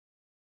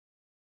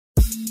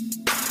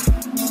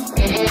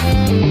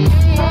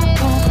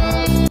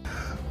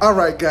All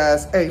right,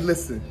 guys. Hey,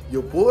 listen,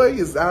 your boy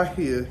is out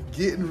here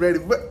getting ready.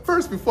 But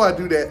first, before I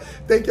do that,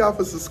 thank y'all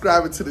for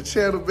subscribing to the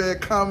channel, man.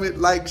 Comment,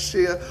 like,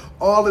 share,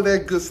 all of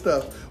that good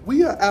stuff.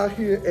 We are out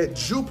here at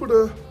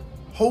Jupiter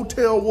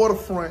Hotel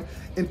Waterfront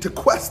in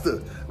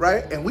Tequesta,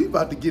 right? And we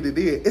about to get it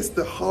in. It's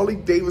the Harley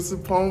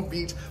Davidson Palm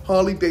Beach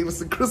Harley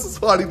Davidson Christmas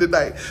party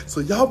tonight. So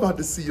y'all about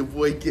to see your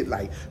boy get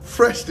like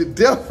fresh to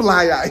death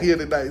fly out here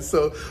tonight.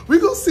 So we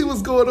gonna see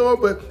what's going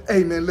on. But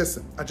hey man,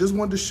 listen, I just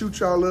wanted to shoot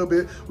y'all a little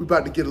bit. We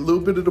about to get a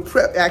little bit of the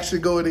prep action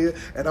going in,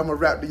 and I'm gonna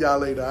wrap to y'all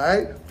later, all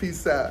right?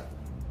 Peace out.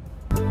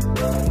 Just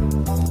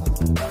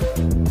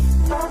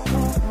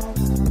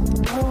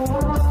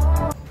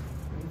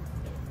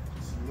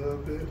a little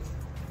bit.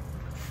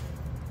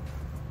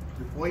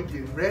 Boy,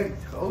 get ready.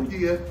 Oh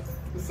yeah,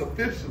 it's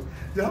official.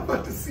 Y'all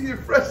about to see it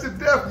fresh to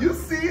death. You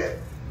see it?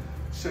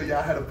 Show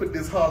y'all how to put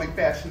this Harley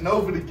Fashion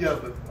Nova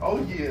together.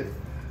 Oh yeah.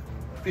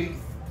 Peace.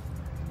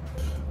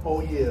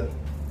 Oh yeah.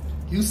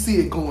 You see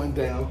it going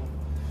down.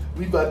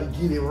 We about to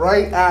get it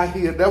right out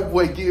here. That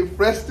boy getting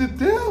fresh to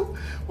death.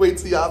 Wait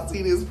till y'all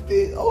see this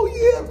fit. Oh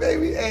yeah,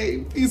 baby.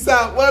 Hey, peace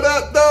out. What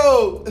up,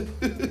 though?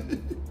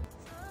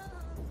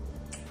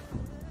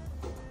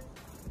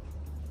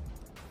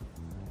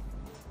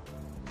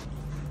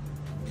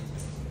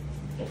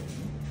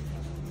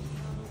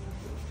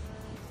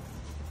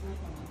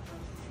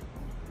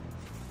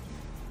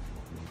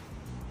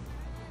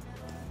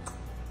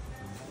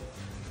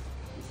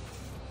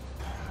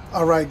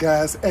 All right,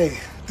 guys. Hey,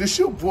 this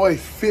your boy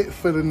fit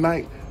for the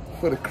night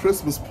for the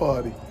Christmas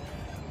party.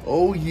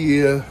 Oh,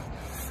 yeah.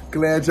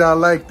 Glad y'all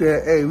like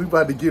that. Hey, we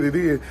about to get it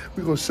in.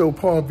 We're going to show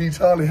Palm Beach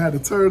Harley how to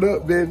turn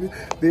up, baby.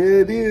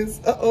 There it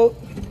is. Uh-oh.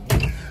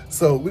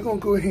 So we're going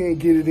to go ahead and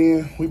get it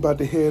in. We about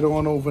to head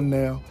on over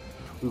now.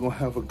 We're going to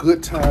have a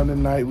good time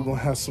tonight. We're going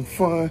to have some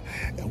fun.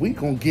 And we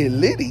going to get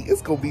litty.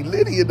 It's going to be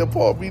litty in the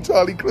Palm Beach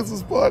Harley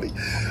Christmas party.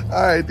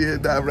 All right,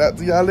 then. I'll wrap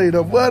to y'all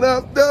later. What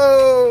up,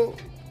 though?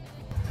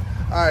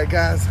 All right,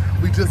 guys,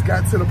 we just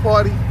got to the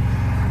party.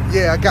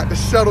 Yeah, I got the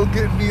shuttle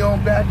getting me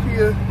on back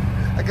here.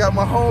 I got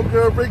my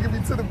homegirl bringing me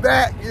to the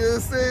back. You know what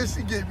I'm saying?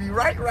 She get me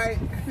right.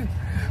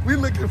 We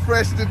looking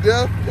fresh to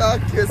death. Y'all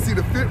can't see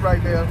the fit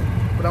right now,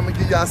 but I'm gonna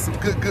give y'all some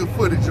good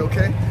footage,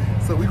 okay?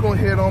 So we gonna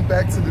head on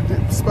back to the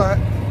dip spot,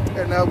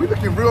 and we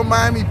looking real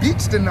Miami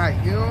Beach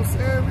tonight. You know what I'm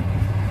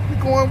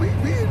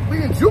saying? We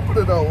in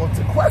Jupiter though, or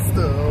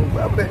Tequesta, or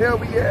wherever the hell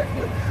we at.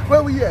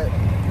 Where we at?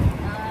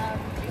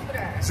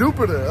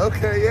 Jupiter,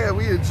 okay, yeah,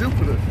 we in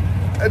Jupiter.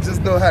 I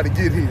just know how to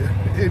get here.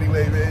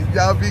 Anyway, man,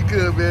 y'all be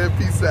good, man.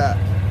 Peace out.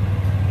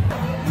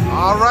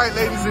 All right,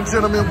 ladies and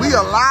gentlemen, we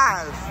are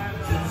live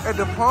at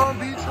the Palm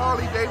Beach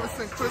Harley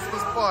Davidson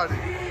Christmas party.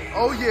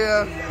 Oh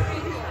yeah,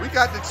 we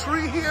got the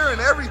tree here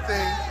and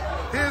everything.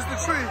 Here's the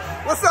tree.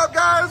 What's up,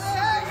 guys?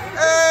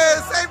 Hey,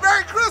 say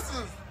Merry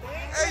Christmas.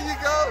 There you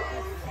go.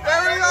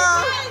 There we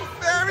are.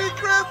 Merry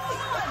Christmas.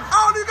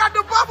 Oh, you got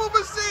the bubble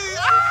machine.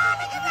 Ah,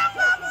 look at that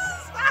bubbles.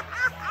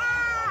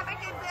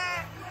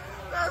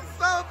 That's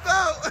so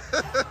dope.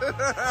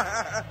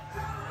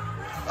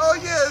 Oh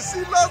yeah, she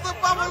loves the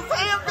bubbles.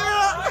 Hey,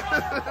 man.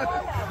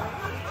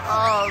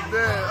 Oh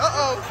man.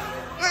 Uh-oh.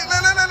 Look.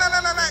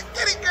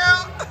 Get it,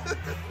 girl.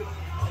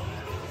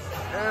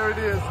 There it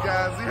is,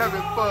 guys. We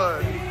having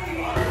fun.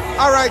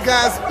 All right,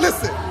 guys.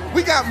 Listen,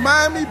 we got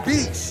Miami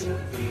Beach,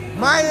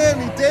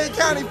 Dade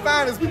County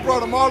finest. We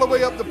brought them all the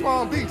way up to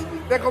Palm Beach.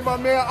 There go my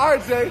man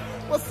RJ.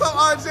 What's up,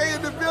 RJ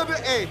in the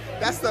building? Hey,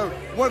 that's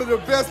one of the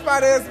best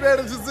finance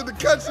managers in the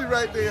country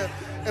right there.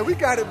 And we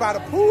got it by the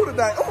pool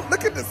tonight. Oh,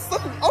 look at the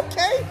suit.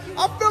 Okay,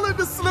 I'm feeling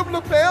the slim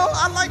lapel.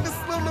 I like the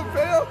slim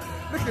lapel.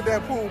 Look at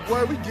that pool,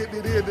 boy. We getting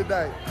it in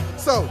tonight.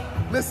 So,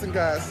 listen,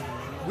 guys.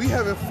 We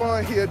having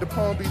fun here at the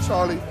Palm Beach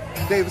Harley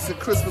Davidson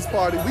Christmas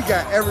party. We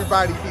got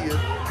everybody here.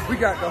 We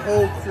got the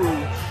whole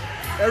crew.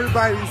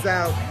 Everybody's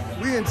out.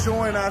 We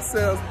enjoying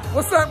ourselves.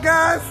 What's up,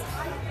 guys?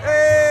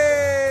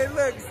 Hey,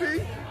 look,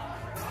 see?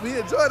 We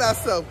enjoyed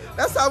ourselves.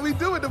 That's how we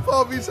do it, the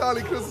Palm Beach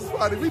Harley Christmas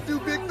party. We do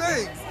big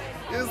things.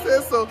 You know what I'm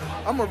saying? So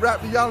I'm gonna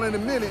wrap to y'all in a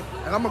minute,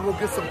 and I'm gonna go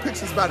get some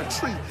pictures by the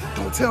tree.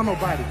 Don't tell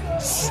nobody.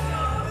 Shh.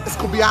 It's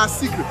gonna be our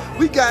secret.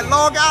 We got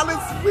Long Island.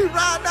 We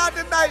riding out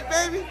tonight,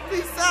 baby.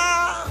 Peace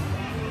out.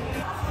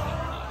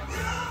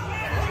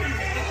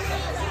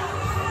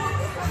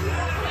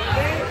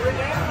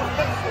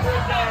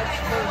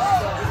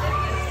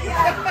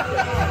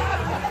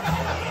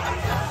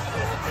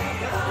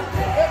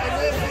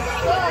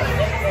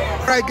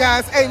 All right,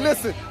 guys. Hey,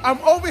 listen. I'm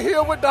over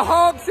here with the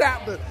hog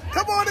chapter.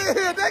 Come on in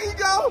here. There you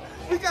go.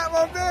 We got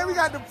my man. We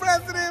got the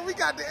president. We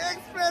got the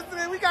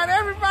ex-president. We got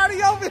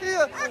everybody over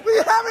here. We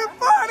having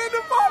fun in the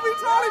Palm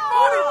Beach Harley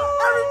party.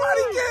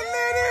 Everybody getting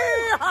it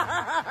in.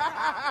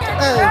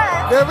 Hey,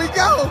 there we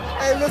go.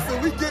 Hey, listen.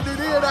 We getting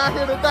it in out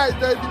here tonight,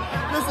 baby.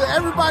 Listen,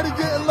 everybody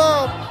getting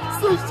love.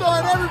 Sue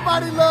showing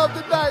everybody love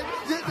tonight.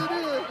 Getting it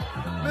in.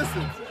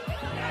 Listen.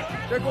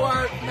 There go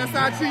that's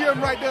our GM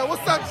right there.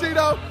 What's up,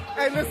 Cheeto?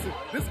 Hey, listen,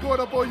 this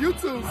going up on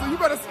YouTube, so you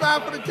better smile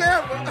for the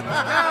camera.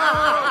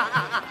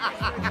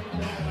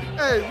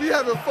 Hey, we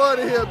having fun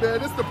in here, man.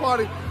 This is the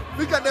party.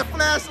 We got that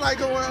flashlight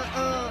going.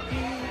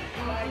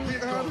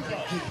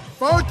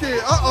 Funky.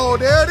 Uh-oh,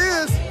 there it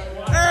is.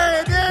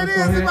 Hey, there it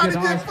is. It's about to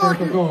get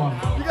funky.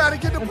 You got to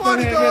get the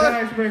party going.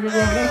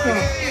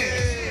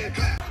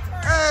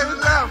 Hey, we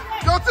left.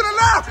 Go to the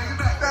left.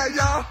 There,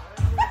 y'all.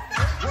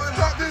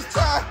 Drop this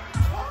time.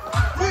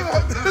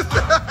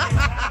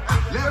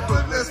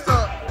 Put this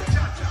up.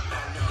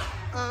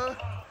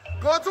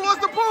 Going towards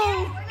the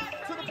pool.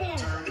 To the pool.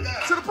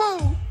 To the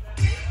pool.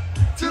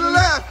 To the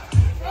left.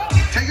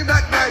 Take it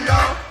back now,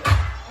 y'all.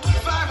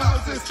 5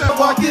 houses.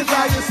 Walk it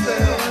by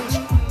yourself.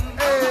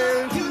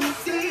 Hey. You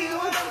see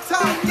what I'm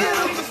talking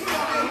about.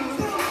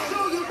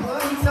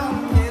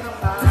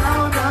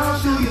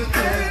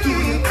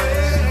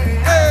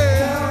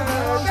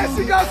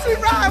 She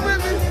ride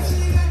with me.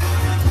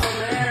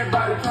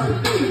 Everybody trying to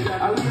do it. I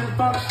live in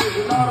Palm Beach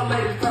and all the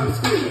ladies trying to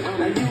scream it.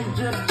 Now you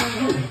just do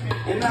you,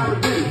 and I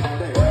would do it.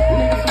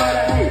 Niggas love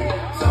to hate,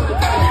 so they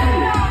try to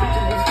scream it.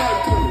 Bitches be stuck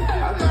to me.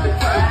 I think they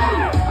try to do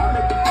it. I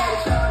make the party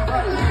shine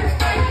bright. Niggas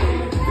stay for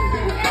me. The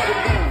beat is better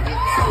down,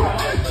 so I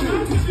had to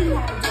choose. Teach me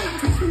how to dance.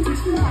 Teach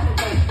me how to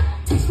dance.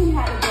 Teach me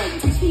how to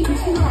dance. Teach me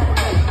how to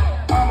dance.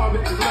 All my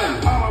bitches love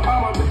me. All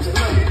my bitches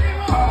love me.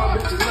 All my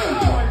bitches love me.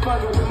 You ain't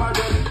fucking with my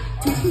dirty.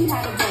 Teach me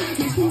how to dance.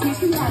 Teach me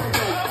how to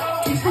dance.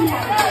 Teach me how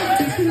to dance.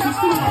 Teach me how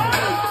to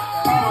dance.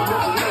 All my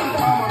bitches love me.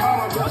 All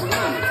my bitches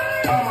love me.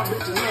 All my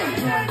bitches love me.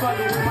 You ain't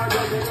fucking with my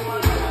dirty.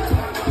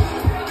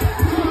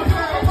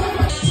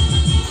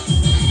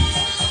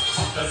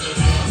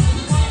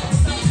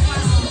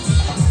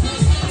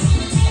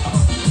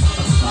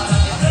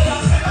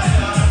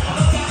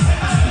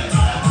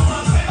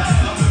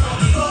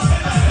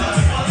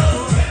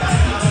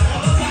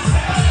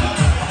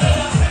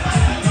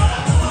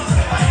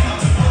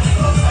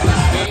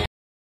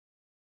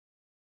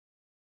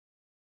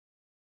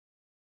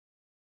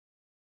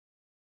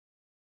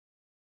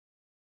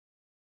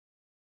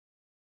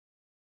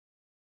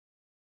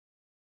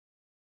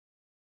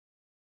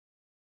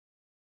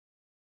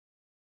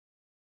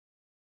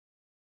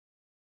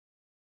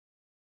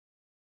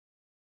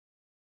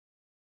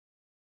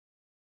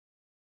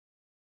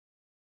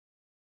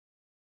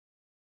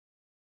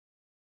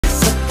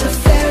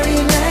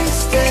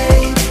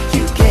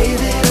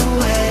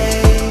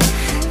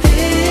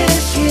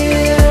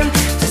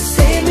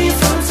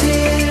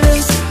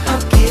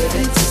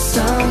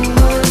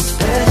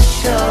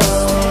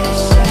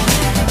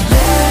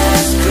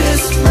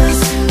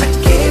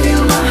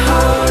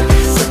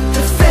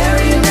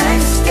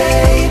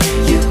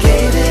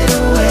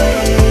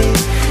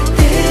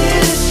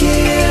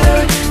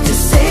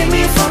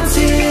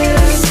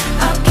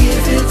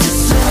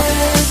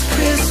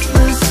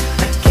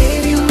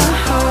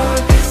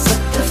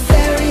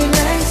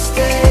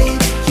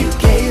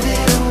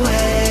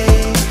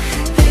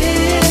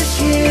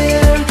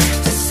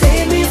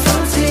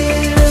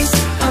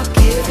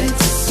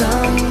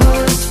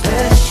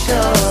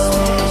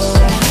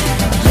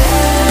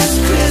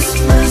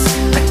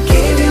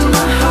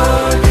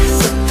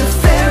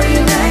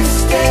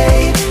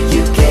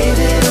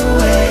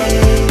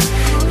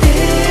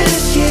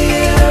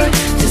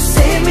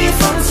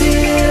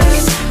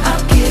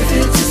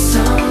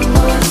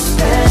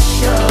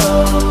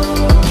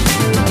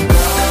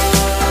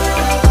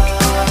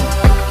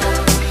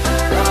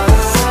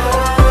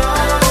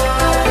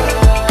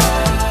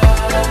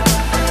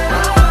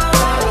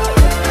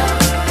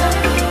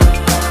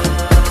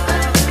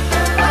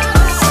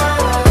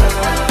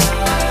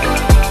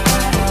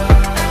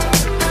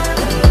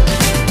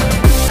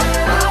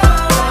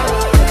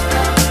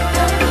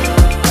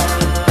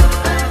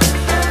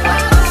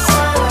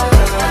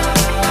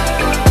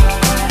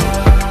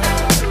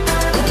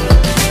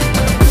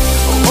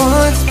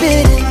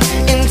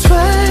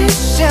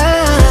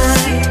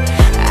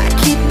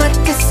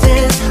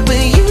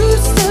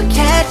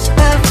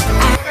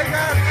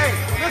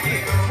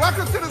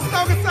 Welcome to the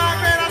Smokin side,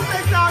 man. I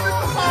thank y'all. This is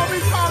the Palm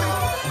Beach Harley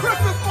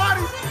Christmas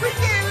party. We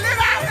getting lit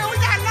out here. We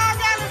got Long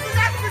Island, we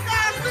got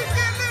Cigars. We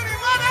getting lit.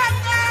 What up,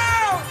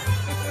 now?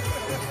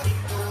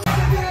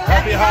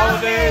 Happy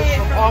holidays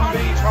from Palm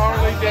Beach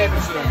Harley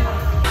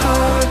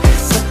Davidson.